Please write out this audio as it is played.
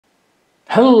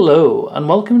Hello and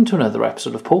welcome to another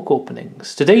episode of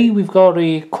PokeOpenings. Today we've got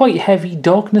a quite heavy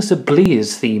Darkness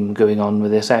Ablaze theme going on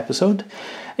with this episode.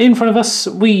 In front of us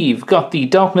we've got the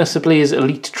Darkness Ablaze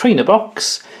Elite Trainer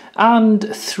Box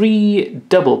and 3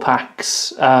 double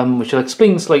packs, which I'll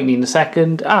explain slightly in a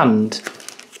second, and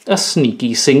a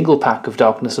sneaky single pack of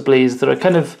Darkness Ablaze that I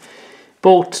kind of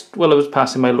bought while I was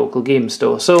passing my local game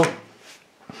store. So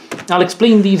I'll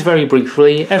explain these very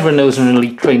briefly. Everyone knows what an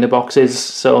Elite Trainer box is,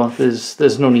 so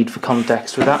there's no need for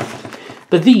context with that.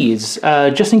 But these,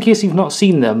 just in case you've not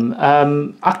seen them,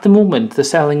 at the moment they're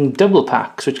selling double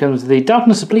packs, which comes with a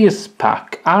Darkness Ablaze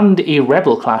pack and a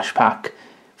Rebel Clash pack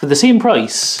for the same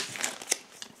price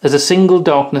as a single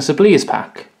Darkness Ablaze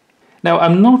pack. Now,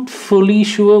 I'm not fully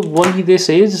sure why this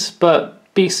is,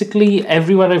 but basically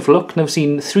everywhere I've looked, and I've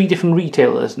seen 3 different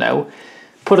retailers now,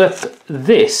 put up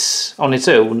this on its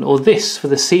own, or this for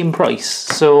the same price.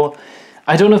 So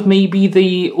I don't know if maybe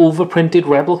they overprinted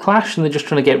Rebel Clash and they're just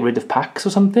trying to get rid of packs or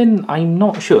something. I'm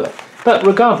not sure. But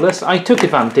regardless, I took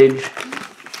advantage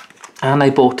and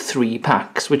I bought 3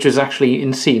 packs, which was actually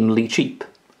insanely cheap.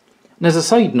 And as a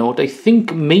side note, I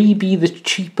think maybe the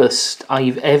cheapest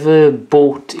I've ever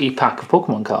bought a pack of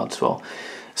Pokemon cards for.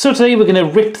 So today we're going to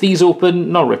rip these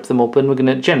open, not rip them open, we're going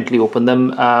to gently open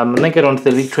them and then get onto the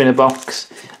Elite Trainer box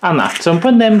and that. So I'm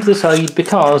putting them to the side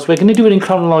because we're going to do it in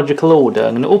chronological order.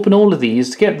 I'm going to open all of these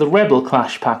to get the Rebel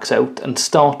Clash packs out and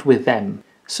start with them.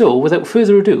 So without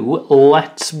further ado,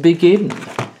 let's begin.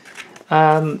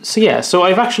 So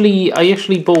I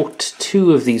actually bought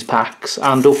 2 of these packs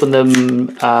and opened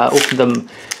them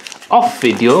off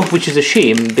video, which is a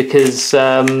shame because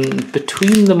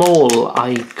between them all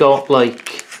I got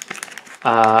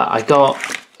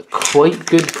quite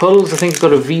good pulls. I think I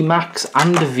got a V Max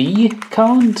and a V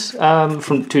card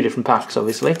from 2 different packs,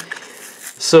 obviously.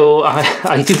 So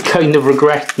I do kind of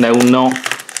regret now not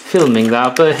filming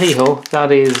that, but hey ho,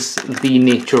 that is the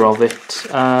nature of it.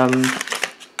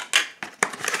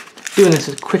 Doing this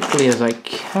as quickly as I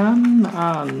can,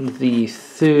 and the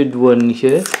 3rd one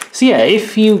here. So yeah,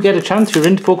 if you get a chance, you're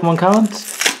into Pokemon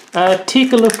cards,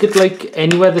 take a look at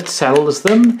anywhere that sells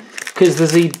them, because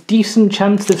there's a decent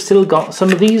chance they've still got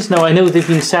some of these. Now I know they've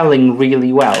been selling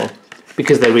really well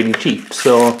because they're really cheap,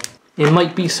 so it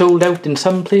might be sold out in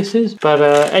some places. But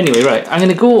anyway, right, I'm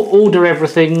going to go order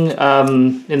everything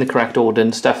in the correct order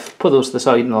and stuff, put those to the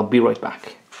side, and I'll be right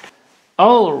back.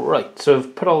 Alright, so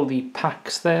I've put all the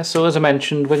packs there. So as I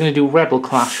mentioned, we're going to do Rebel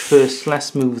Clash first.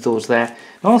 Let's move those there.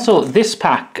 And also, this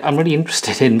pack I'm really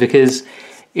interested in because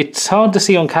it's hard to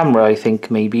see on camera, I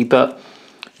think, maybe, but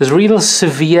there's a real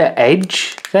severe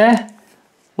edge there.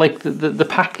 Like, the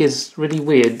pack is really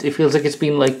weird. It feels like it's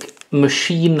been,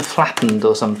 machine flattened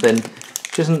or something,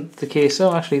 which isn't the case.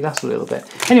 Oh, actually, that's a little bit.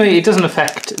 Anyway, it doesn't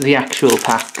affect the actual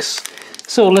packs.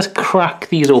 So let's crack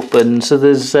these open. So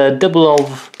there's double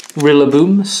of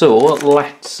Rillaboom, so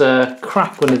let's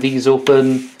crack one of these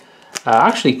open.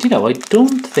 Actually, do you know, I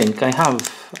don't think I have.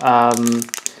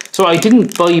 So I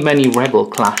didn't buy many Rebel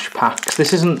Clash packs.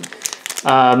 This isn't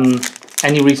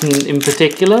any reason in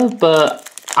particular, but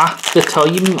at the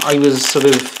time I was sort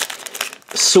of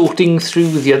sorting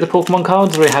through the other Pokemon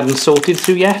cards that I hadn't sorted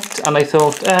through yet, and I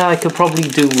thought I could probably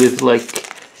do with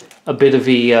a bit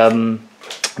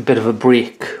of a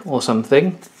break or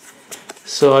something.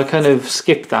 So I kind of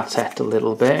skipped that set a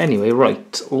little bit. Anyway,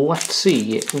 right, let's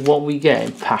see what we get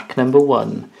in pack number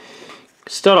 1.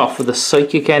 Start off with the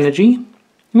Psychic Energy.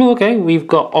 Oh, okay, we've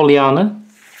got Oleana.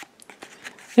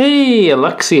 Hey,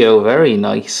 Luxio, very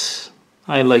nice.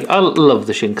 I love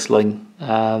the Shinx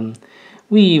line.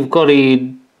 We've got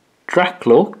a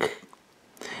Dracloak.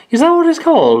 Is that what it's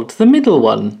called? The middle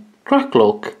one?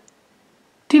 Dracloak.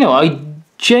 Do you know, I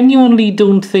genuinely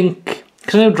don't think...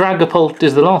 Because I know Dragapult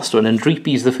is the last one and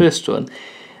Dreepy's the first one.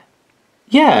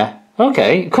 Yeah,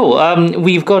 okay, cool.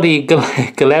 We've got a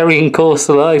Galarian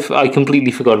Corsola. I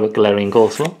completely forgot about Galarian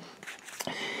Corsola.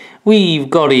 We've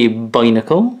got a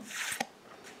Binacle.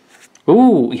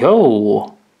 Ooh,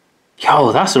 yo,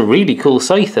 that's a really cool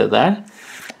Scyther there.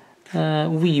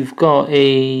 We've got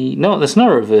a... No, that's not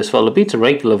a reverse Vullaby, it's a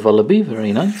regular Vullaby,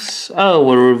 very nice.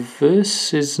 Oh, a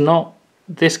reverse is not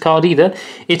this card either.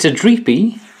 It's a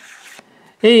Dreepy.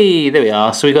 Hey, there we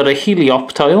are. So we got a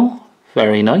Helioptile,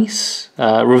 very nice.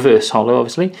 Reverse holo,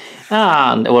 obviously.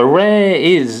 And our rare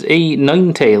is a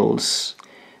Ninetales.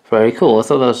 Very cool. I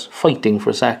thought I was fighting for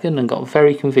a second and got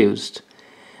very confused.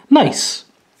 Nice.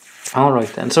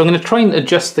 Alright then. So I'm going to try and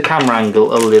adjust the camera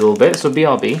angle a little bit. So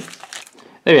BRB.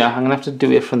 There we are. I'm going to have to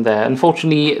do it from there.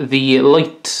 Unfortunately, the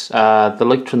light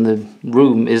from the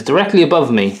room is directly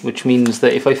above me, which means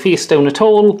that if I face down at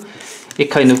all, it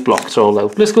kind of blocks her all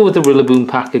out. Let's go with the Rillaboom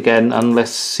pack again, and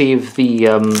let's save the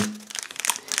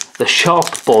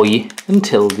Shark Boy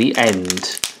until the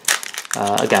end.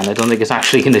 Again, I don't think it's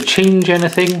actually going to change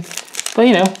anything, but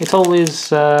you know, it's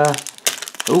always...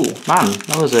 oh man,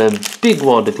 that was a big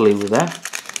wad of glue there.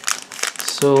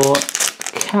 So,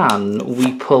 can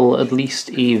we pull at least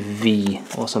a V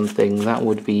or something? That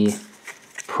would be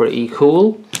pretty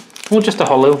cool. Or just a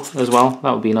holo as well,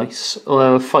 that would be nice.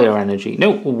 Fire energy, no,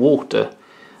 water.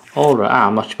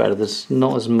 Alright, much better, there's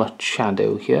not as much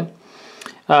shadow here.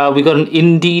 We got an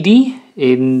Indeedee.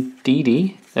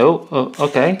 Oh,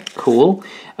 okay, cool.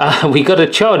 We got a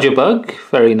Charger Bug,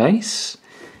 very nice.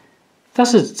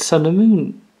 That's a Sun and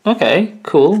Moon. Okay,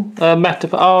 cool.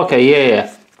 Oh, okay, yeah.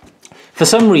 For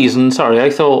some reason, sorry, I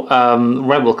thought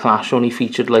Rebel Clash only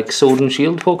featured like Sword and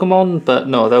Shield Pokemon, but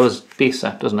no, that was base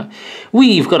set, doesn't it?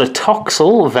 We've got a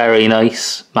Toxel, very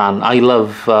nice. Man, I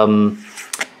love...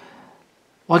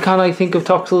 why can't I think of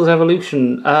Toxel's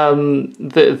evolution?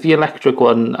 The electric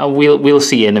one. We'll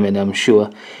see in a minute, I'm sure.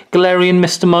 Galarian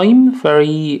Mr. Mime,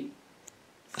 very...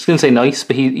 I was going to say nice,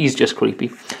 but he's just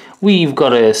creepy. We've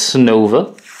got a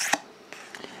Snova.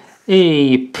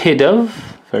 A Pidove,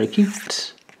 very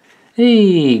cute.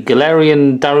 A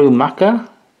Galarian Darumaka,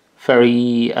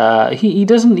 very... he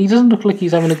doesn't look like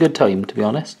he's having a good time, to be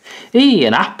honest. Hey,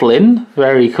 an Applin,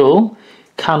 very cool.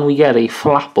 Can we get a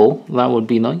Flapple? That would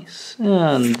be nice.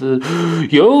 And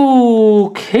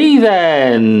okay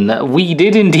then, we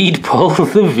did indeed pull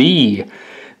the V.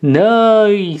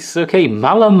 Nice. Okay,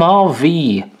 Malamar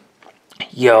V.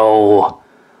 Yo,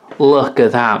 look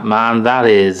at that, man. That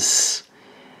is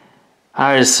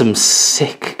some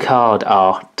sick card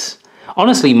art.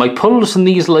 Honestly, my pulls from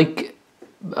these like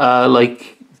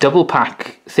double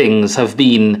pack things have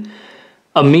been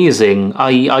amazing.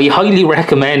 I highly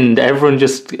recommend everyone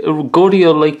just go to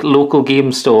your like local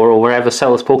game store or wherever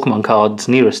sells Pokemon cards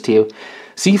nearest to you.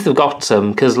 See if they've got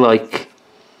some, because like,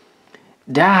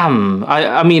 damn.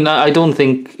 I mean, I don't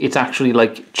think it's actually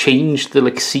like changed the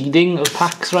like seeding of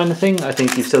packs or anything. I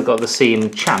think you've still got the same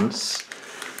chance.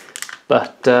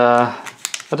 But I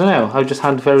don't know. I've just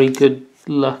had very good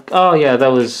luck. Oh yeah,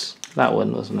 that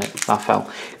one, wasn't it? That fell.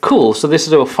 Cool. So this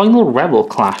is our final Rebel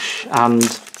Clash, and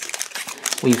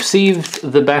we've saved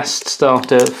the best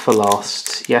starter for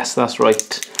last. Yes, that's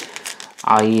right.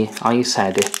 I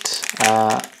said it.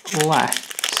 Let's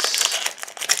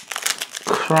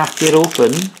crack it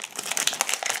open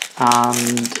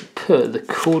and put the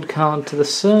code card to the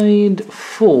side,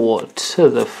 4 to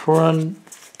the front.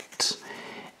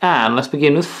 And let's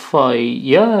begin with fire.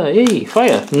 Yeah, hey,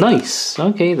 fire. Nice.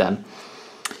 Okay then.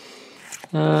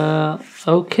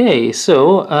 Okay,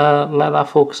 so let that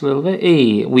focus a little bit.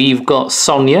 Hey, we've got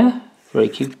Sonia. Very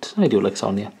cute. I do like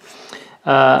Sonia.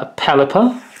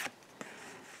 Pelipper.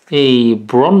 A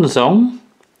Bronzong.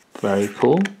 Very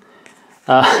cool.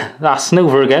 That's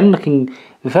Snova again, looking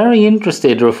very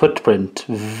interested. Or footprint.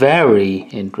 Very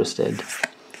interested.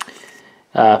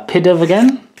 Pidove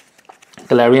again.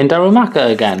 Galarian Darumaka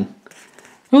again.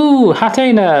 Ooh,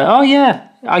 Hatena. Oh yeah,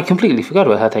 I completely forgot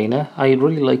about Hatena. I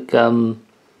really like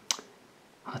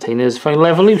Hatena's final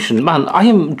evolution. Man, I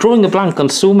am drawing a blank on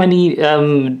so many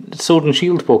Sword and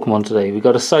Shield Pokemon today. We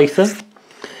got a Scyther.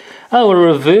 Oh, a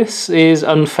reverse is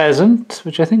Unpheasant,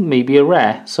 which I think may be a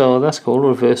rare. So that's cool,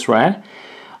 reverse rare.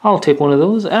 I'll take one of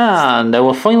those. And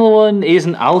our final one is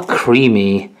an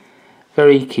Alcremie.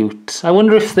 Very cute. I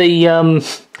wonder if they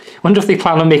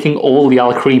plan on making all the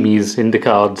Alcremies into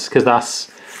cards, because that's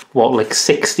what, like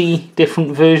 60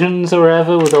 different versions or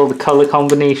whatever, with all the colour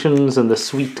combinations and the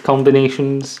sweet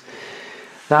combinations.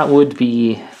 That would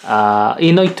be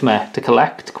a nightmare to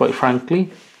collect, quite frankly.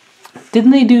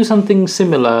 Didn't they do something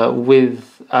similar with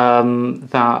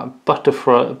that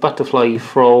butterfly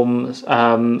from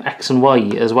X and Y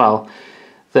as well?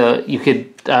 That you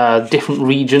could, different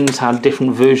regions had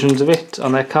different versions of it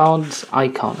on their cards? I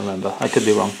can't remember, I could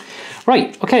be wrong.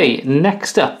 Right, okay,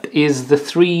 next up is the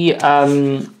 3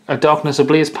 Darkness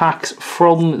Ablaze packs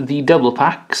from the double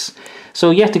packs.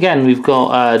 So yet again we've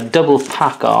got double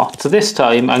pack art. So this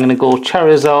time I'm going to go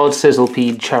Charizard,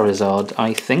 Sizzlipede, Charizard,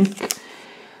 I think.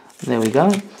 There we go.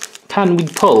 Can we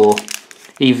pull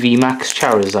a VMAX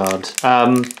Charizard?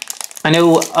 I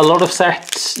know a lot of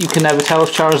sets you can never tell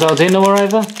if Charizard's in or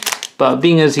whatever, but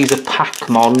being as he's a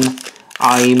Pac-Mon,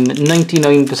 I'm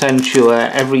 99% sure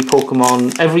every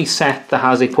set that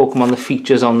has a Pokemon that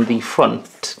features on the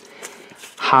front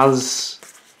has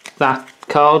that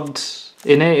card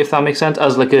in it, if that makes sense,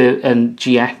 as like a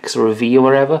GX or a V or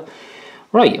whatever.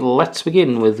 Right, let's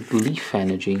begin with Leaf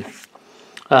Energy.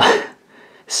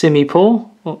 Simipour.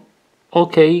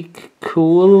 Okay,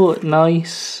 cool,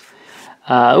 nice.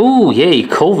 Oh, yay,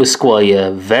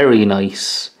 Corvisquire, very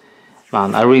nice.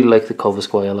 Man, I really like the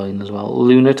Corvisquire line as well.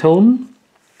 Lunatone,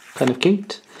 kind of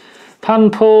cute.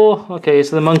 Panpour, okay,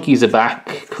 so the monkeys are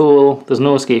back. Cool, there's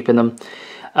no escaping them.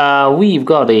 We've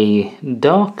got a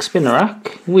Dark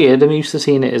Spinnerack. Weird, I'm used to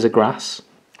seeing it as a grass.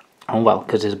 Oh well,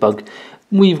 because it's a bug.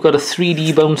 We've got a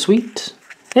 3D Bone Sweet.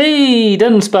 Hey,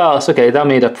 Dunsparce! Okay, that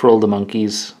made up for all the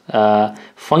monkeys.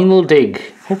 Final Dig.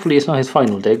 Hopefully it's not his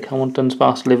final dig. I want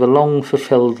Dunsparce to live a long,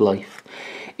 fulfilled life.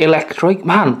 Electrike.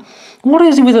 Man, what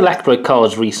is it with Electrike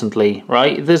cards recently,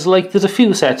 right? There's a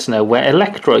few sets now where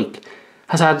Electrike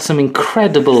has had some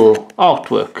incredible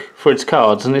artwork for its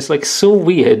cards, and it's like so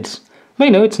weird. I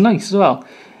know, it's nice as well.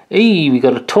 Hey, we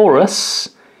got a Taurus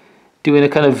doing a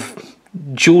kind of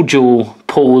JoJo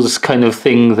pose kind of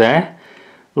thing there.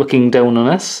 Looking down on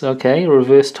us. Okay,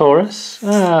 reverse Taurus.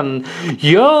 And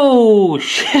yo,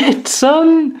 shit,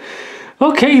 son.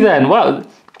 Okay then. Well,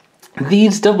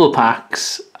 these double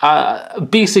packs.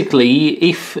 Basically,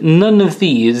 if none of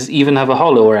these even have a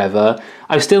holo or ever,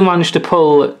 I've still managed to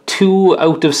pull 2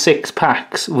 out of 6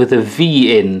 packs with a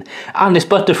V in, and it's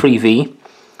Butterfree V,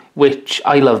 which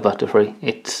I love Butterfree.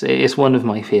 It's one of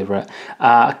my favourite.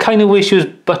 I kind of wish it was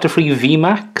Butterfree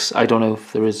VMAX. I don't know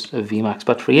if there is a VMAX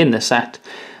Butterfree in this set,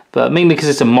 but mainly because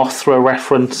it's a Mothra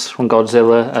reference from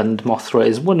Godzilla, and Mothra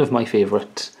is one of my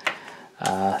favourite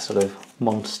sort of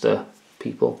monster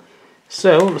people.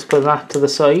 So let's put that to the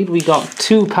side. We got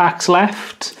 2 packs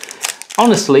left.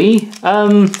 Honestly,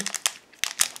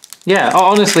 yeah,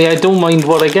 honestly, I don't mind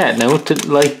what I get now.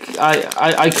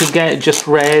 I could get just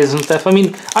rares and stuff. I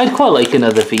mean, I'd quite like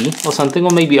another V or something,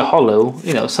 or maybe a holo,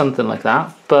 you know, something like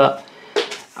that. But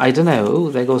I don't know.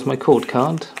 Ooh, there goes my code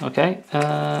card. Okay,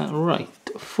 right.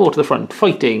 4 to the front.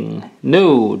 Fighting.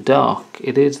 No, Dark.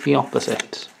 It is the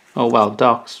opposite. Oh well,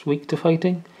 Dark's weak to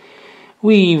fighting.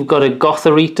 We've got a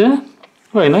Gothorita.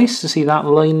 Very nice to see that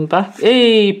line back.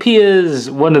 Hey, Piers,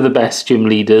 one of the best gym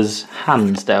leaders,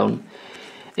 hands down.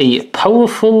 A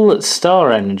powerful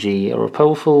star energy, or a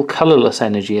powerful colourless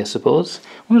energy, I suppose.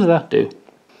 What does that do?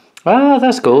 Ah,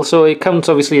 that's cool. So it counts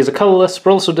obviously as a colourless,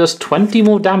 but also does 20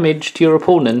 more damage to your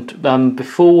opponent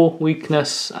before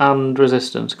weakness and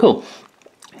resistance. Cool.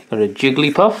 Got a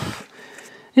Jigglypuff.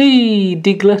 Hey,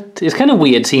 Diglett. It's kind of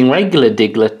weird seeing regular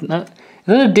Diglett. Is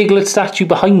there a Diglett statue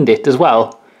behind it as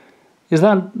well? Is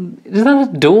that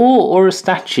a door or a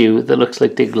statue that looks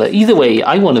like Diglett? Either way,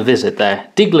 I want to visit there.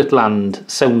 Diglett Land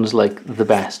sounds like the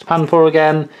best. Panpour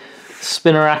again,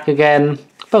 Spinnerack again,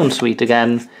 Bone Sweet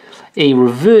again, a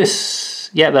reverse.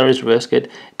 Yeah, there is reverse. Good.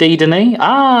 Dedenne.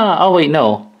 Ah, oh wait,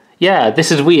 no. Yeah,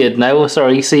 this is weird now.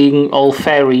 Sorry, seeing all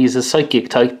fairies as psychic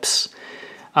types.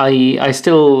 I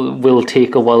still will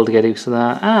take a while to get used to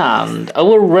that. And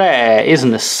our rare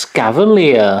isn't a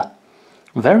Scavalier.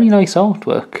 Very nice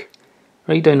artwork.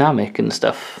 Very dynamic and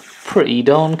stuff. Pretty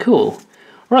darn cool.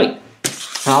 Right,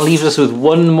 that leaves us with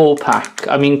one more pack.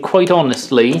 I mean, quite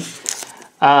honestly,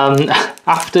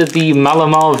 after the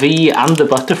Malamar V and the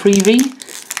Butterfree V,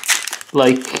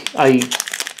 like, I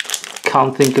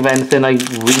can't think of anything I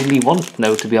really want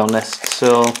now, to be honest.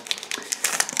 So,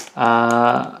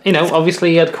 you know,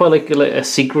 obviously I'd quite like a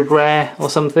secret rare or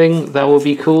something. That would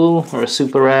be cool, or a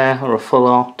super rare, or a full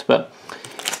art, but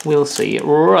we'll see.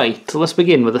 Right, let's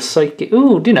begin with a psychic.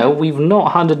 Ooh, do you know, we've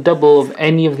not had a double of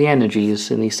any of the energies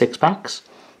in these 6 packs.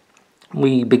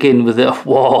 We begin with a...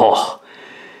 Whoa!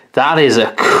 That is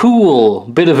a cool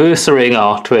bit of Ursaring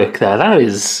artwork there. That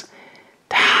is...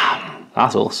 Damn,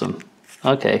 that's awesome.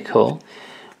 Okay, cool.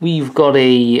 We've got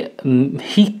a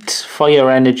Heat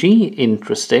Fire Energy.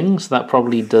 Interesting. So that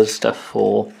probably does stuff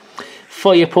for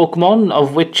fire Pokemon,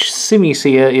 of which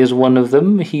Simisear is one of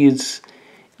them. He's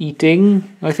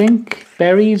eating, I think,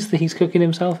 berries that he's cooking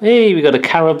himself. Hey, we got a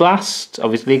Carablast,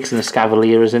 obviously, because the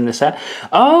Scavalier is in the set.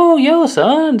 Oh, yo,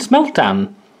 son, it's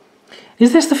Meltan.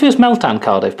 Is this the first Meltan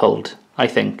card I've pulled? I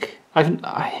think.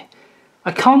 I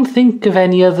can't think of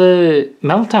any other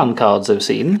Meltan cards I've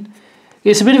seen.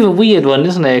 It's a bit of a weird one,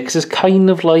 isn't it? Because it's kind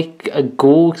of like a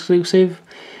Go exclusive.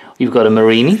 We've got a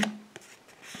Marini.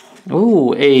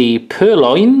 Oh, a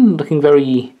Purloin, looking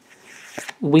very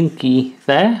winky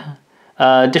there.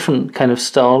 Different kind of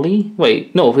Starly.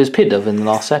 Wait, no, it was Pidove in the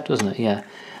last set, wasn't it?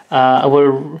 Yeah.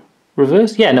 Were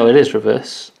reverse? Yeah, no, it is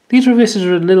reverse. These reverses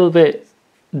are a little bit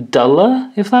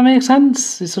duller, if that makes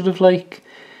sense. It's sort of like,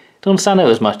 don't stand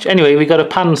out as much. Anyway, we got a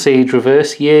Pansage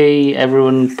reverse. Yay,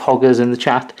 everyone poggers in the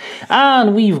chat.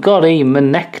 And we've got a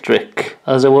Manectric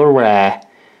as our rare.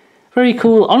 Very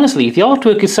cool. Honestly, the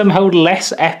artwork is somehow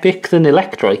less epic than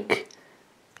Electrike.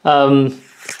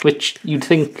 Which you'd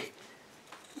think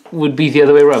would be the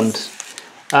other way around.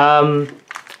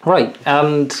 Right,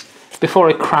 and before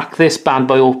I crack this bad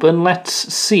boy open, let's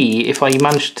see if I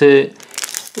managed to...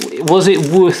 Was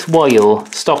it worthwhile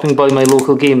stopping by my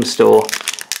local game store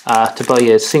to buy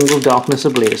a single Darkness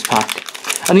Ablaze pack?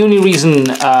 And the only reason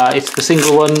it's the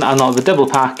single one and not the double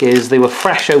pack is they were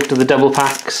fresh out of the double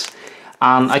packs,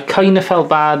 and I kind of felt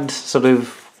bad sort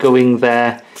of going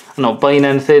there and not buying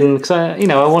anything, because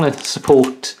I want to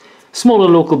support smaller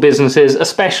local businesses,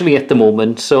 especially at the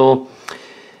moment. So,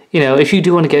 if you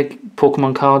do want to get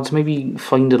Pokemon cards, maybe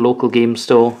find a local game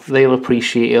store. They'll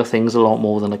appreciate your things a lot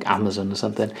more than like Amazon or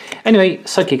something. Anyway,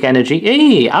 Psychic Energy.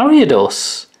 Hey,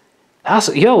 Ariados!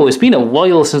 It's been a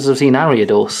while since I've seen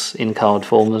Ariados in card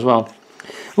form as well.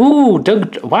 Ooh,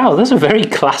 Doug... Wow, that's a very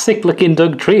classic looking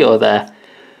Doug Trio there.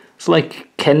 It's like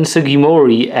Ken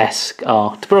Sugimori-esque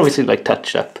art, but obviously like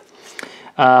touched up.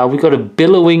 We've got a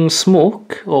Billowing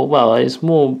Smoke, or well, it's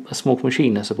more a smoke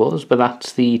machine, I suppose, but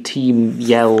that's the Team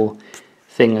Yell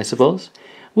thing, I suppose.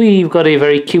 We've got a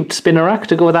very cute Spinnerack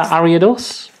to go with that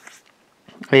Ariados.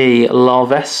 A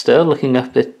Larvesta looking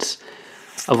up at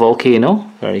a volcano,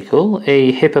 very cool.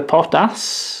 A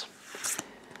Hippopotas.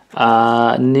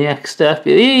 Next up,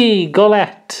 hey,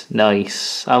 Golett,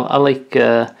 nice. I like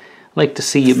to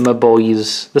see my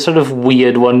boys, the sort of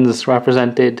weird ones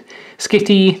represented.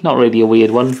 Skitty, not really a weird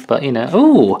one, but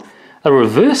oh, a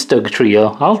reverse Doug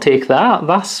Trio. I'll take that.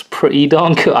 That's pretty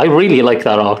darn cool. I really like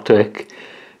that artwork.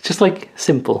 It's just like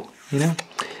simple,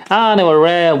 And our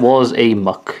rare was a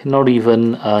Muck, not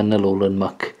even a Alolan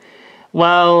Muck.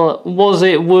 Well, was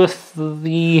it worth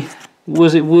buying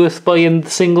the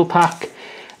single pack?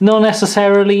 Not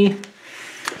necessarily,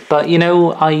 but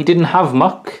I didn't have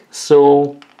Muck,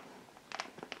 so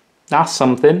that's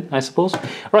something, I suppose.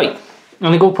 Right, I'm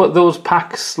gonna go put those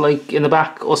packs like in the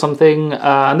back or something,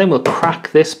 and then we'll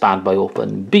crack this bad boy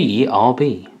open.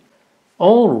 BRB.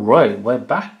 Alright, we're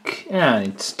back, and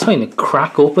it's time to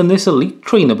crack open this Elite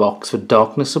Trainer box for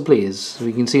Darkness Ablaze. As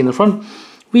we can see in the front,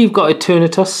 we've got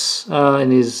Eternatus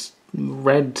in his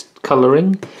red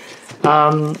colouring.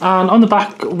 And on the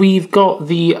back, we've got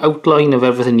the outline of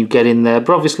everything you get in there,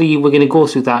 but obviously we're going to go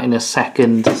through that in a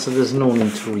second, so there's no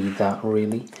need to read that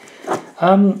really.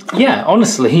 Yeah,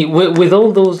 honestly, with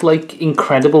all those like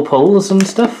incredible pulls and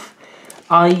stuff,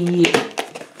 I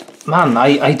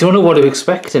don't know what to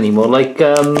expect anymore. Like,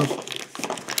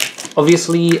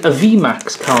 obviously a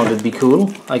VMAX card would be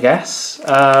cool, I guess,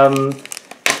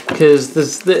 because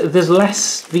there's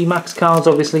less VMAX cards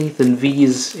obviously than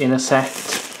V's in a set.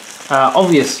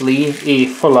 Obviously a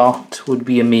full art would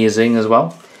be amazing as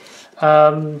well.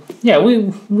 Yeah,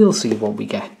 we'll see what we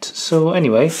get. So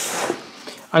anyway,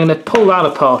 I'm going to pull that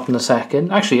apart in a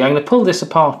second. Actually, I'm going to pull this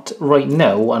apart right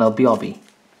now and I'll BRB.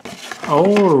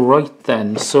 Alright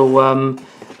then, so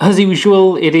as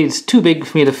usual, it is too big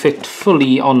for me to fit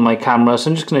fully on my camera, so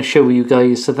I'm just going to show you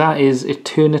guys. So that is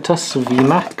Eternatus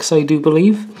VMAX, I do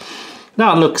believe.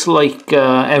 That looks like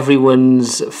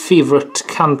everyone's favourite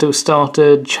Kanto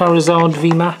starter, Charizard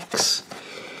VMAX.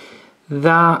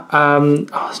 That,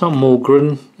 it's not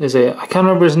Mogren, is it? I can't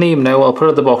remember his name now, I'll put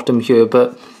it at the bottom here,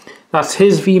 but that's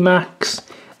his VMAX.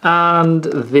 And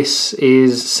this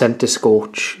is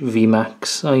Centiskorch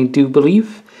VMAX, I do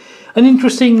believe. An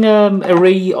interesting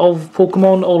array of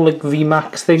Pokemon, all like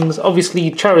VMAX things. Obviously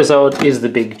Charizard is the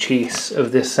big chase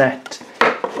of this set,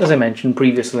 as I mentioned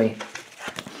previously.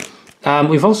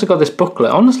 We've also got this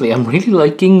booklet. Honestly, I'm really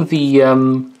liking the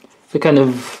kind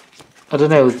of, I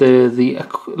don't know, the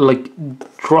like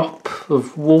drop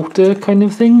of water kind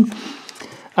of thing.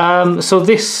 So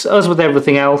this, as with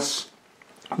everything else,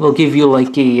 will give you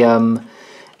like a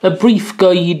brief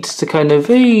guide to kind of,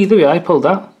 hey, there we are, I pulled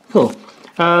that, cool.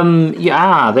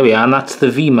 Yeah, there we are, and that's the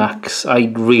VMAX.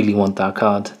 I really want that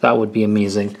card. That would be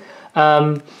amazing.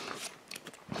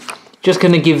 Just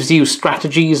kind of gives you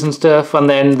strategies and stuff, and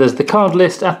then there's the card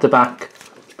list at the back,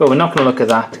 but we're not going to look at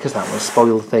that because that will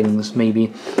spoil things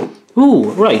maybe.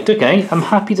 Ooh, right, okay, I'm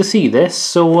happy to see this.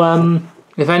 So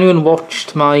if anyone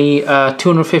watched my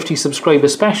 250 subscriber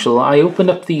special, I opened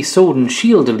up the Sword and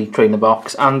Shield Elite Trainer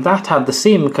box, and that had the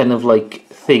same kind of like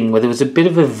thing where there was a bit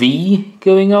of a V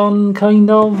going on, kind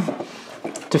of,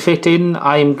 to fit in.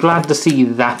 I'm glad to see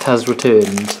that has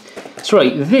returned. That's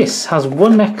right, this has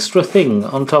one extra thing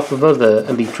on top of other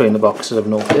Elite Trainer boxes I've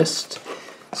noticed.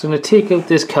 So I'm going to take out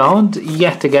this card.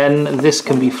 Yet again, this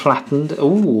can be flattened.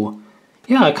 Ooh,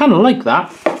 yeah, I kind of like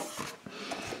that.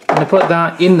 I'm going to put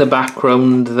that in the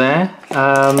background there.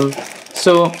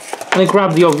 So I'm going to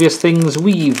grab the obvious things.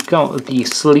 We've got the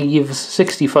sleeves,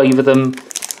 65 of them.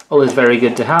 Always very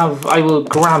good to have. I will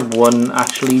grab one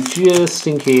actually, just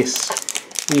in case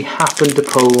we happen to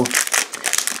pull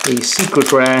a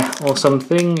secret rare or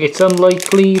something. It's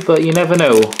unlikely, but you never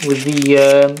know. With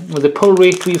the pull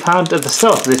rate we've had at the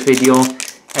start of this video,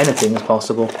 anything is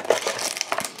possible.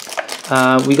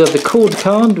 We got the code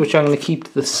card, which I'm going to keep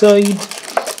to the side.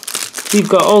 We've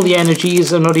got all the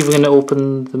energies. I'm not even going to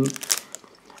open them.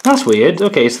 That's weird.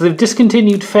 Okay, so they've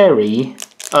discontinued Fairy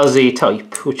as a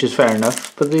type, which is fair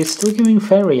enough, but they're still giving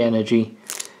Fairy energy.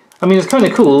 I mean, it's kind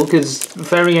of cool, because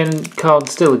Fairy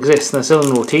cards still exist, and they're still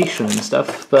in rotation and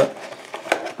stuff, but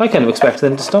I kind of expected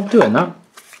them to stop doing that.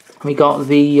 We got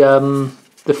the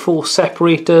four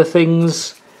separator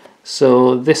things.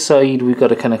 So this side, we've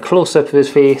got a kind of close-up of his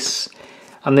face,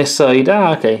 and this side,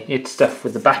 okay, it's stuff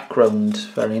with the background.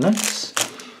 Very nice.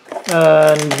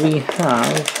 And we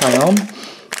have, hang on.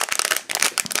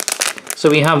 So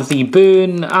we have the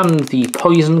burn and the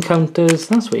poison counters.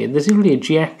 That's weird. There's usually a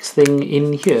GX thing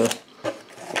in here.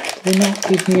 Did they not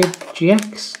give me a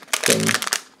GX thing?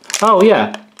 Oh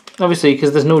yeah, obviously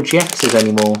because there's no GXs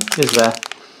anymore, is there?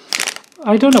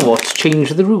 I don't know what's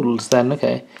changed the rules then.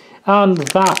 Okay, and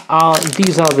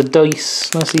these are the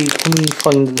dice. Let's see. Can we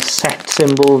find the set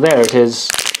symbol? There it is.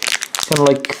 Kind of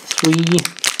like 3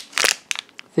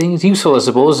 things. Useful, I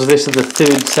suppose, as this is the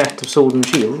 3rd set of Sword and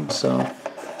Shield. So.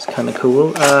 It's kind of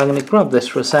cool. I'm going to grab this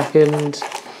for a second.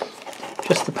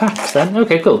 Just the packs then.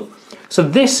 Okay, cool. So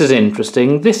this is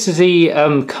interesting. This is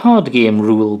a card game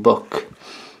rule book.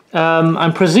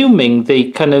 I'm presuming they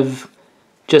kind of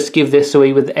just give this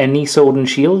away with any Sword and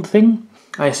Shield thing.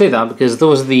 I say that because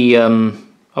those are the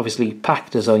obviously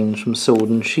pack designs from Sword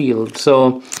and Shield.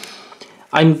 So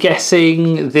I'm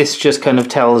guessing this just kind of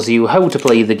tells you how to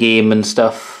play the game and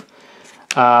stuff.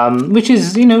 Which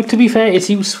is, you know, to be fair, it's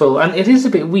useful, and it is a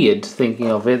bit weird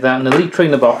thinking of it that an Elite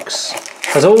Trainer box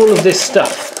has all of this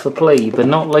stuff for play, but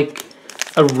not like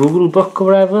a rule book or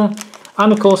whatever.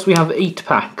 And of course, we have 8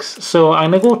 packs, so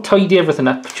I'm gonna go tidy everything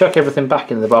up, chuck everything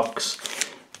back in the box,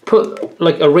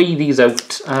 array these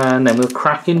out, and then we'll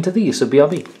crack into these. So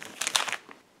BRB.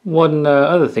 One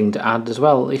other thing to add as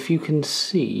well, if you can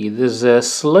see, there's a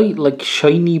slight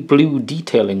shiny blue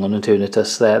detailing on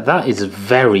Eternatus there. That is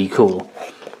very cool.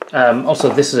 Also,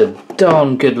 this is a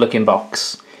darn good looking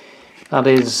box. That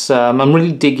is, I'm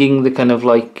really digging the kind of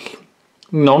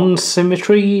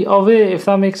non-symmetry of it, if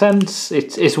that makes sense.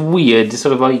 It's weird, it's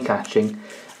sort of eye-catching.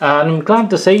 And I'm glad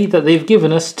to say that they've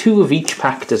given us 2 of each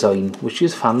pack design, which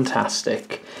is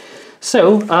fantastic.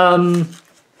 So,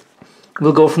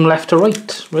 we'll go from left to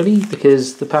right, really,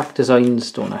 because the pack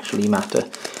designs don't actually matter.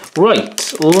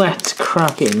 Right, let's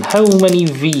crack in. How many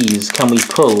Vs can we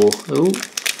pull? Oh,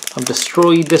 I've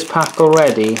destroyed this pack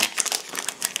already.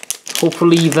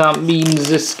 Hopefully that means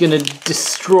it's going to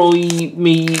destroy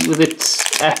me with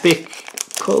its epic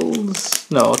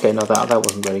pulls. No, okay, no, that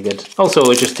wasn't very good. Also,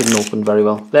 it just didn't open very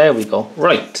well. There we go.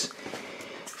 Right,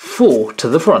 4 to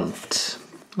the front.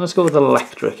 Let's go with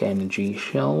electric energy,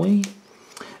 shall we?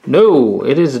 No,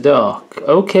 it is dark.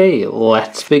 Okay,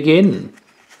 let's begin.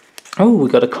 Oh, we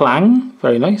got a Clang.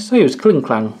 Very nice. Oh, it was Kling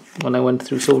Clang when I went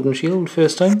through Sword and Shield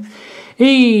first time.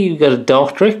 Hey, we got a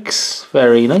Dartrix.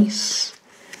 Very nice.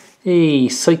 Hey,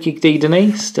 Psychic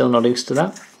Dedenne. Still not used to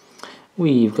that.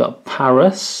 We've got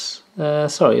Paras.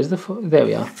 Sorry, is there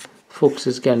we are. Focus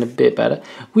is getting a bit better.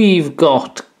 We've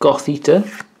got Goth-Eater.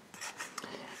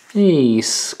 Hey,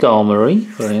 Skarmory.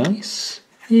 Very nice.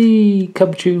 Hey,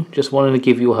 Cubchoo, just wanted to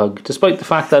give you a hug, despite the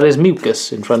fact that there's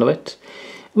mucus in front of it.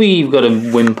 We've got a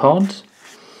Wimpod.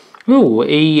 Oh,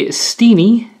 a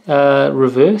Steenie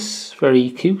reverse, very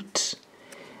cute.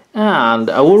 And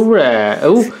our rare.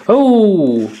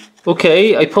 Oh,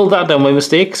 okay, I pulled that down by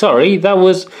mistake, sorry. That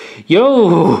was,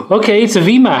 okay, it's a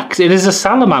VMAX. It is a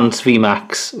Salamence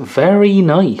VMAX. Very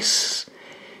nice.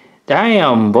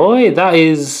 Damn, boy, that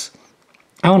is,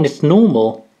 oh, and it's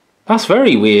normal. That's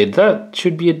very weird. That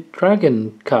should be a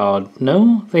dragon card,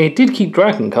 no? They did keep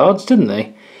dragon cards, didn't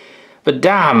they? But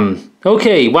damn.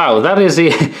 Okay, wow, that's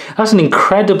an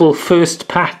incredible first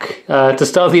pack to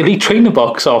start the Elite Trainer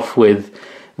box off with.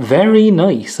 Very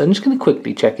nice. I'm just going to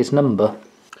quickly check its number.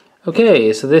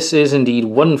 Okay, so this is indeed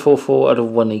 144 out of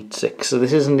 186. So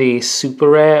this isn't a super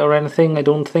rare or anything, I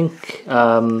don't think.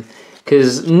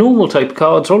 Because normal type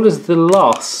cards are always the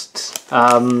last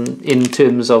in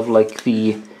terms of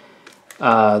the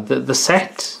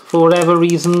set, for whatever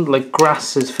reason. Like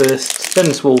grass is first, then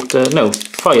it's water, no,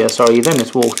 fire, sorry, then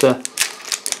it's water,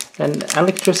 then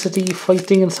electricity,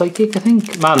 fighting and psychic, I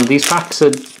think. Man, these packs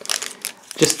are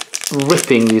just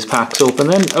ripping these packs open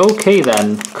then. Okay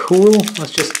then, cool,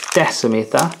 let's just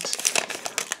decimate that.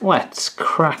 Let's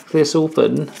crack this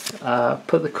open,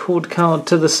 put the code card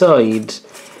to the side,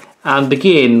 And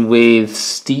begin with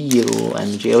Steel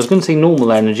Energy. I was going to say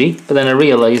normal energy, but then I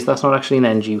realised that's not actually an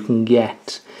energy you can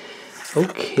get.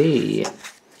 Okay.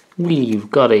 We've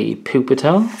got a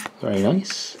Pupital. Very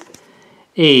nice.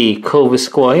 A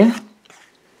Corvisquire.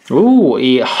 Ooh,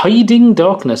 a Hiding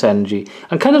Darkness Energy.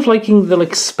 I'm kind of liking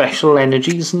the special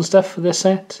energies and stuff for this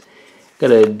set.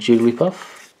 Got a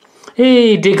Jigglypuff.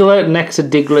 A Diglett next to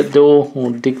Diglett Door,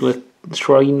 or Diglett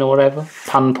Shrine or whatever.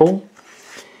 Panpour.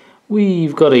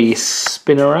 We've got a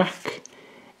Spinarak.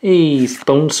 A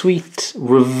Bounsweet.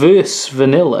 Reverse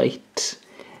Vanillite.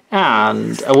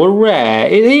 And our rare,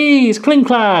 it is Clink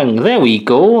Clang. There we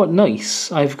go. Nice.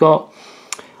 I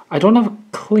don't have a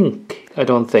Clink, I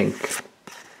don't think.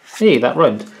 Hey, that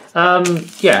rhymed.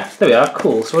 Yeah, there we are.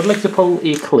 Cool. So I'd like to pull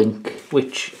a Clink,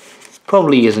 which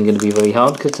probably isn't going to be very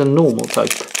hard because it's a normal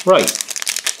type. Right.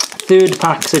 Third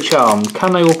pack's a charm.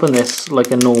 Can I open this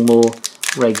like a normal,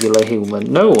 regular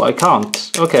human? No, I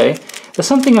can't. Okay. There's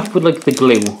something up with the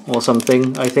glue or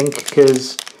something, I think,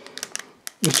 because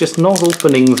it's just not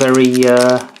opening very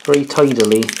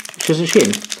tidily, which is a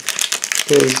shame,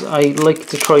 because I like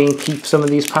to try and keep some of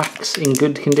these packs in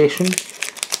good condition.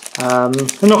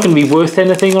 They're not going to be worth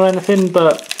anything or anything,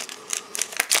 but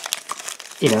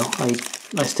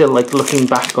I still like looking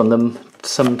back on them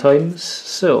sometimes.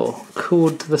 So,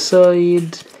 code to the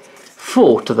side,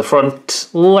 4 to the front.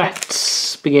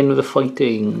 Let's begin with the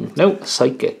fighting. No,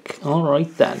 psychic.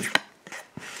 Alright then.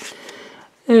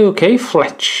 Okay,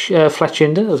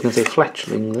 Fletchinder. I was going to say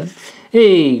Fletchling then.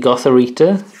 Hey,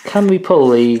 Gotharita. Can we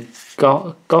pull a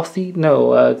Gothitelle,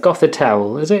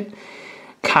 is it?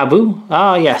 Kabu.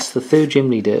 Ah, yes, the third gym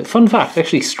leader. Fun fact, I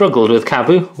actually struggled with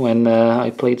Kabu when I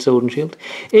played Sword and Shield.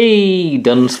 Hey,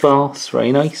 Dunsparce.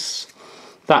 Very nice.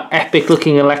 That epic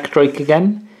looking Electrike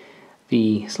again.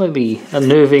 The slightly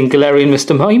unnerving Galarian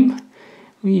Mr. Mime.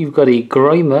 We've got a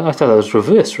Grimer. I thought that was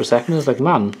reversed for a second. I was like,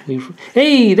 man.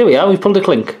 Hey, there we are. We've pulled a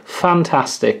Clink.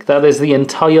 Fantastic. That is the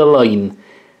entire line.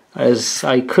 As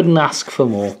I couldn't ask for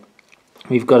more.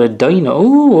 We've got a Dino.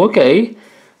 Oh, okay.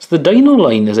 So the Dino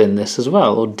line is in this as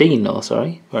well. Or Dino,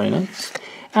 sorry. Very nice.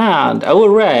 And our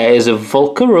rare is a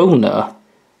Volcarona.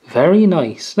 Very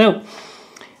nice. Now,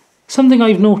 something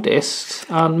I've noticed,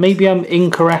 and maybe I'm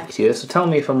incorrect here, so tell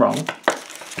me if I'm wrong.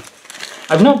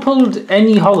 I've not pulled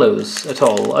any holos at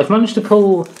all. I've managed to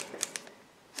pull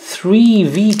 3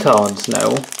 V cards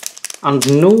now,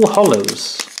 and no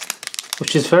holos,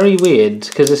 which is very weird,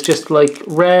 because it's just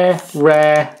rare,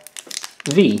 rare,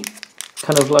 V.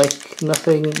 Kind of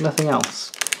nothing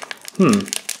else.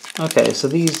 Okay, so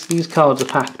these cards are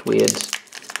packed weird.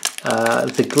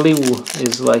 The glue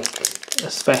is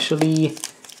especially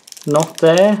not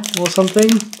there or something,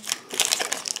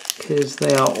 because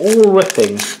they are all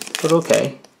ripping. But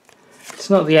okay,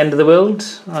 it's not the end of the world.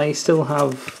 I still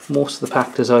have most of the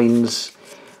pack designs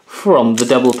from the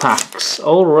double packs.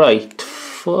 Alright,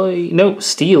 no,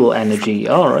 Steel Energy.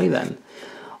 Alright then.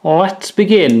 Let's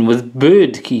begin with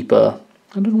Birdkeeper.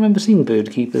 I don't remember seeing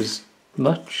Birdkeepers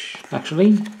much,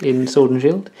 actually, in Sword and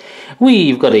Shield.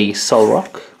 We've got a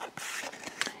Solrock.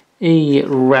 A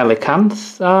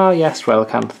Relicanth. Ah, yes,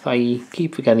 Relicanth. I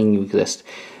keep forgetting you exist.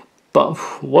 But,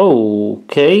 whoa,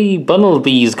 okay,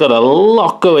 Bunnelby's got a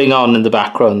lot going on in the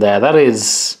background there.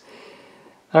 There's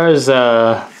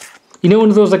you know, one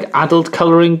of those adult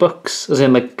colouring books? As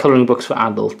in colouring books for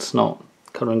adults, not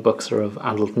colouring books that are of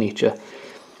adult nature.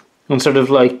 And sort of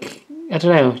I don't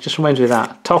know, it just reminds me of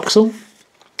that. Toxel.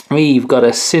 We've got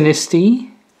a Sinistea,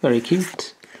 very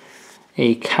cute.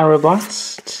 A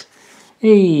Carablast.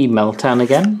 A Meltan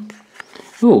again.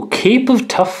 Ooh, Cape of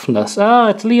Toughness. Ah,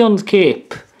 it's Leon's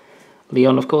cape.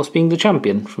 Leon, of course, being the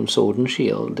champion from Sword and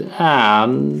Shield.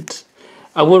 And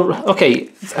okay,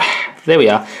 there we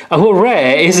are. Our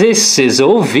rare is this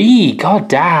Scizor V. God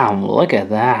damn, look at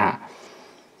that.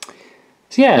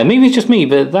 So yeah, maybe it's just me,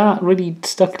 but that really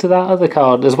stuck to that other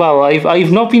card as well.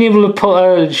 I've not been able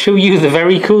to show you the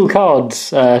very cool cards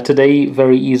today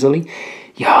very easily.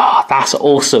 Yeah, that's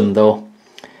awesome though.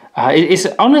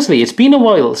 Honestly, it's been a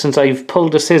while since I've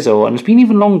pulled a Scizor, and it's been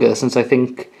even longer since I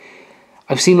think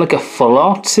I've seen a full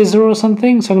art Scizor or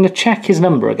something. So I'm going to check his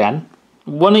number again.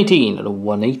 118 and a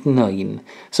 189.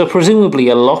 So presumably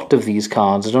a lot of these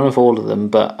cards, I don't know if all of them,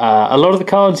 but a lot of the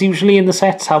cards usually in the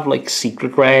sets have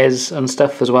secret rares and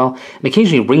stuff as well, and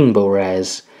occasionally rainbow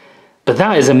rares. But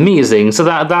that is amazing. So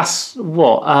that's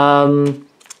what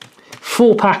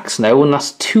 4 packs now, and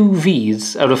that's 2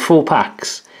 Vs out of 4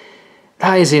 packs.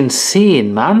 That is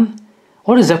insane, man.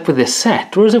 What is up with this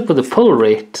set? What is up with the pull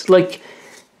rate?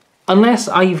 Unless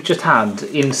I've just had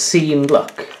insane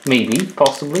luck, maybe,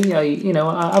 possibly.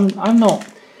 I'm not,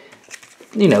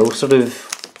 sort of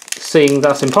saying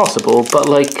that's impossible, but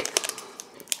like,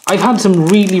 I've had some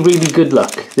really, really good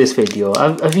luck this video.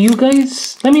 Have you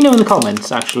guys? Let me know in the comments,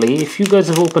 actually, if you guys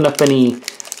have opened up any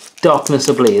Darkness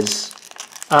Ablaze.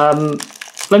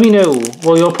 Let me know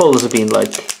what your pulls have been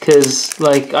like, because,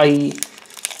 like,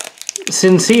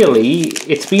 sincerely,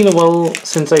 it's been a while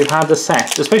since I've had a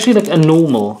set, especially like a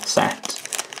normal set,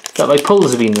 that my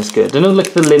pulls have been this good. I know,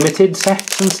 like, the limited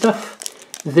sets and stuff,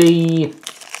 they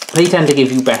tend to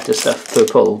give you better stuff per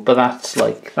pull, but that's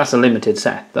a limited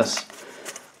set. That's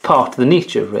part of the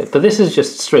nature of it. But this is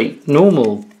just straight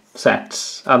normal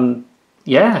sets, and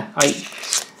yeah,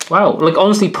 wow, like,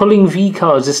 honestly, pulling V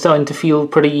cards is starting to feel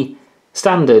pretty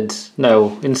standard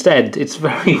now. Instead, it's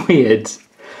very weird.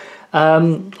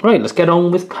 Right, let's get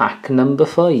on with pack number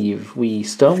 5. We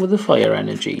start with the Fire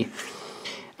Energy.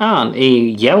 And a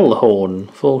Yell Horn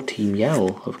for Team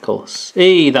Yell, of course.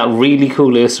 Hey, that really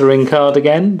cool Ursaring card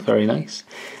again. Very nice.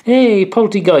 Hey,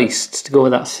 Poltergeist to go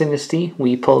with that Sinisty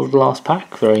we pulled last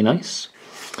pack. Very nice.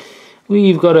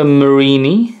 We've got a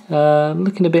Marini,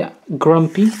 looking a bit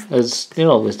grumpy, as it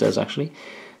always does, actually.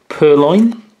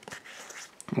 Purloin.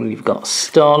 We've got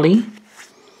Starly.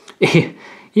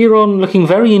 Euron looking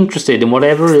very interested in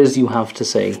whatever it is you have to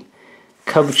say.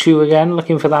 Cubchoo again,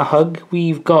 looking for that hug.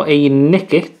 We've got a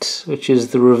Nickit, which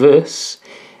is the reverse.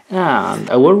 And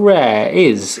our rare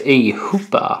is a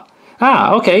Hoopa.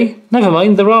 Ah, okay, never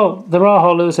mind. There are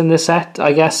hollows in this set.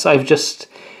 I guess I've just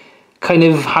kind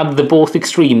of had the both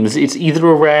extremes. It's either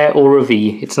a rare or a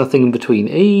V. It's nothing in between.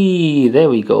 Hey, there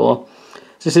we go.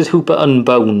 This is Hoopa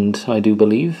Unbound, I do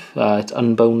believe. It's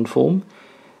Unbound form.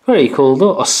 Very cool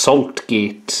though. Assault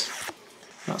Gate.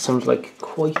 That sounds like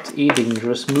quite a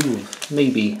dangerous move.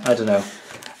 Maybe, I don't know.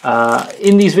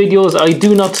 In these videos I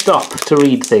do not stop to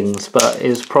read things, but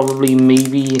it's probably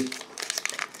maybe...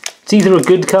 It's either a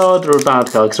good card or a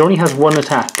bad card, because it only has one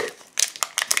attack.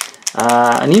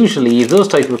 And usually those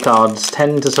type of cards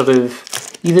tend to sort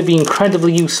of either be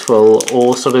incredibly useful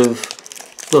or sort of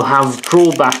will have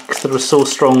drawbacks that are so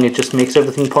strong it just makes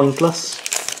everything pointless.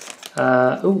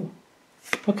 Oh.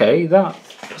 Okay,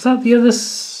 was that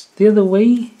the other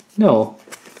way? No.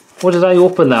 Or did I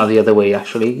open that the other way,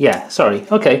 actually? Yeah, sorry.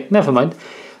 Okay, never mind.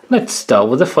 Let's start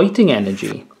with the Fighting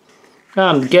Energy.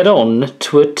 And get on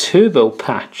to a Turbo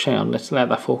Patch. Hang on, let's let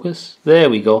that focus. There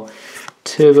we go.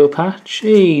 Turbo Patch.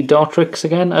 Hey, Dartrix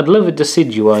again. I'd love a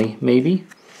Decidui, maybe.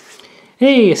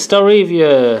 Hey,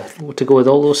 Staravia. To go with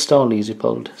all those Starlies you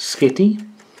pulled. Skitty.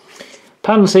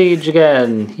 Pansage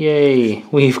again, yay.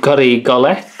 We've got a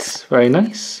Golett, very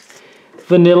nice.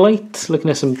 Vanillite, looking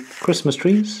at some Christmas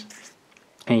trees.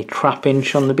 A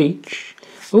Trapinch on the beach.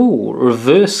 Ooh,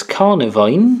 Reverse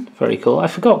Carnivine, very cool. I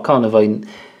forgot Carnivine.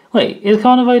 Wait, is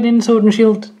Carnivine in Sword and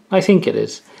Shield? I think it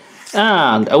is.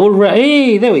 And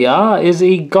hey, there we are, is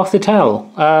a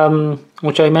Gothitelle,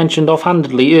 which I mentioned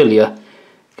offhandedly earlier,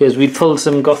 because we'd pulled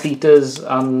some Gothiters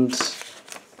and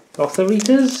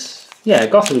Gotheritas? Yeah,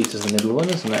 Gothorita's the middle one,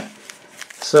 isn't it?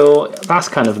 So that's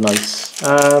kind of nice.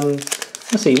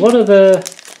 Let's see, what are the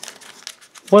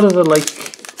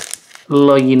like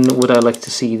line would I like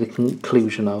to see the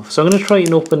conclusion of? So I'm going to try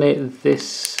and open it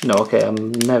this. No, okay,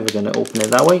 I'm never going to open it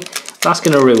that way. That's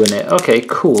going to ruin it. Okay,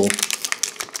 cool.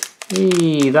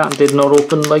 Eee, that did not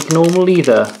open like normal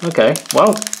either. Okay,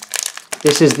 well,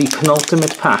 this is the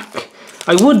penultimate pack.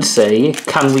 I would say,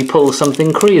 can we pull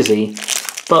something crazy?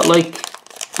 But like,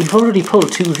 we've already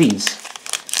pulled 2 Vs,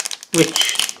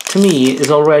 which to me is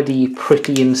already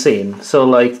pretty insane. So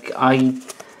like,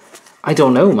 I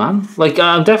don't know, man. Like,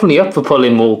 I'm definitely up for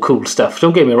pulling more cool stuff,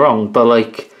 don't get me wrong, but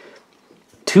like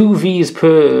 2 Vs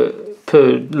per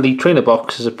Elite Trainer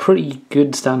box is a pretty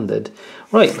good standard.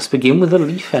 Right, let's begin with the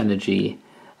Leaf Energy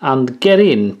and get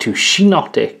into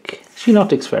Shiinotic.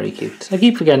 Shiinotic's very cute. I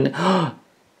keep forgetting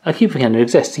it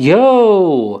exists.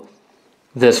 Yo!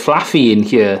 There's Flaffy in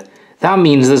here. That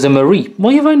means there's a Mareep.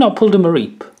 Why have I not pulled a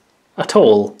Mareep at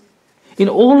all? In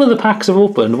all of the packs I've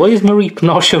opened, why has Mareep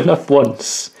not shown up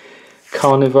once?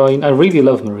 Carnivine. I really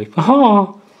love Mareep.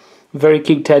 Ah, very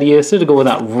cute Teddy Ursa to go with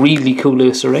that really cool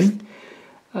Ursa ring.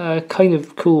 Kind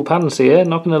of cool Pansear,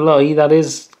 not going to lie, that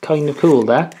is kind of cool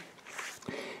there.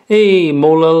 A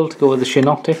Molal to go with the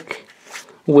Shiinotic.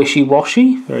 Wishy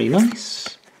Washy, very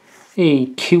nice. A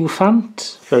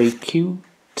Qfant, very cute.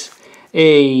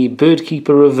 A Birdkeeper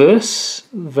Reverse,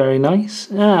 very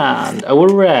nice. And our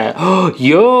rare. Oh,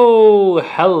 yo,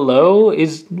 hello.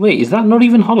 Wait, is that not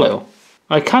even hollow?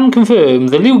 I can confirm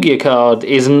the Lugia card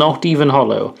is not even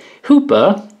hollow.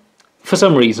 Hoopa, for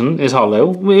some reason, is hollow,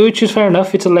 which is fair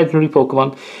enough. It's a legendary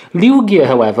Pokemon. Lugia,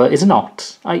 however, is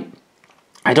not. I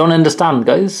I don't understand,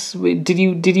 guys. Did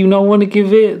you not want to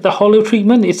give it the holo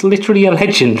treatment? It's literally a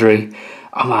legendary.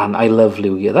 Oh man, I love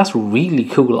Lugia. That's really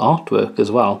cool artwork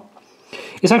as well.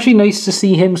 It's actually nice to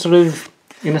see him sort of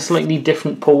in a slightly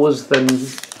different pose than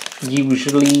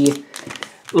usually.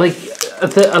 Like,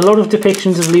 a lot of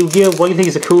depictions of Lugia, while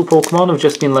he's a cool Pokemon, have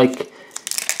just been like,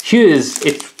 here's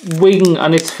its wing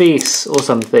and its face or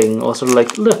something. Or sort of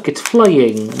like, look, it's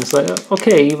flying. And it's like,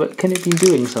 okay, but can it be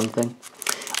doing something?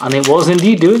 And it was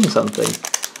indeed doing something.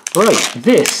 Right,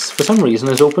 this, for some reason,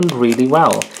 has opened really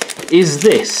well. Is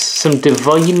this some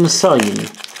divine sign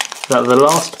that the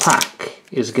last pack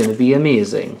is going to be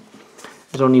amazing?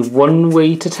 There's only one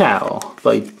way to tell,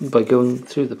 by going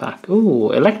through the pack.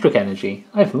 Ooh, electric energy.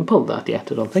 I haven't pulled that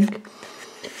yet, I don't think.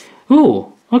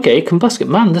 Ooh, okay, Combusken.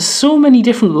 Man, there's so many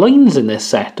different lines in this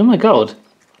set. Oh my god.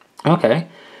 Okay,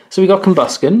 so we got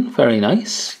Combusken. Very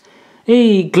nice.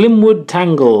 Hey, Glimwood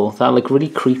Tangle. That like really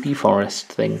creepy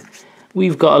forest thing.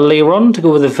 We've got a Lairon to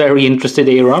go with a very interested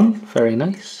Aeron. Very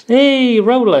nice. Hey,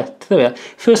 Rowlet. There we are.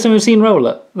 First time I've seen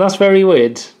Rowlet. That's very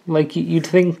weird. Like, you'd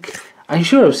think... I'm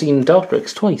sure I've seen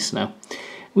Dartrix twice now.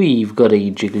 We've got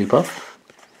a Jigglypuff.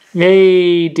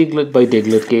 Hey, Diglett by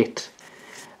Diglett Gate.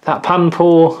 That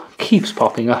Panpour keeps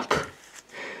popping up.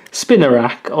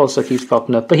 Spinnerack also keeps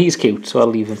popping up, but he's cute, so I'll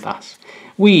leave him pass.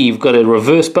 We've got a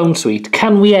Reverse Bounsweet.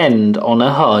 Can we end on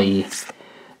a high?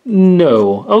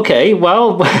 No. Okay,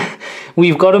 well,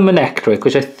 we've got a Manectric,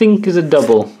 which I think is a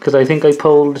double, because I think didn't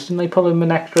I pull a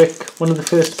Manectric, one of the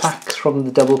first packs from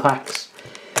the double packs?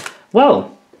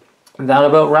 Well, that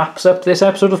about wraps up this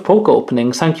episode of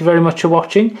PokeOpenings. Thank you very much for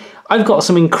watching. I've got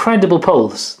some incredible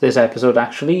pulls this episode,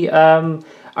 actually.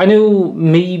 I know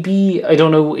maybe, I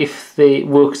don't know if it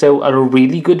works out at a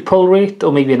really good pull rate,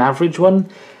 or maybe an average one,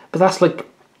 but that's like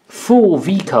 4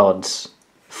 V cards.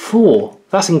 4.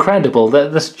 That's incredible.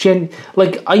 That's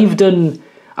like I've done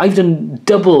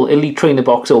double Elite Trainer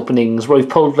box openings where I've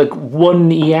pulled like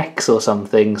 1 EX or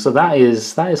something. So that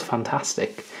is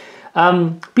fantastic.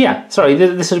 But yeah, sorry,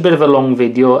 this is a bit of a long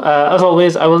video. As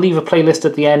always, I will leave a playlist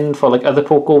at the end for like other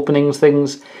PokeOpenings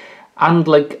things and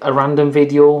like a random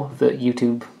video that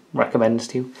YouTube recommends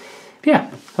to you. But yeah,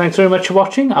 thanks very much for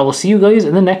watching. I will see you guys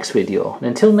in the next video. And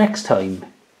until next time,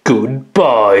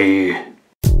 goodbye.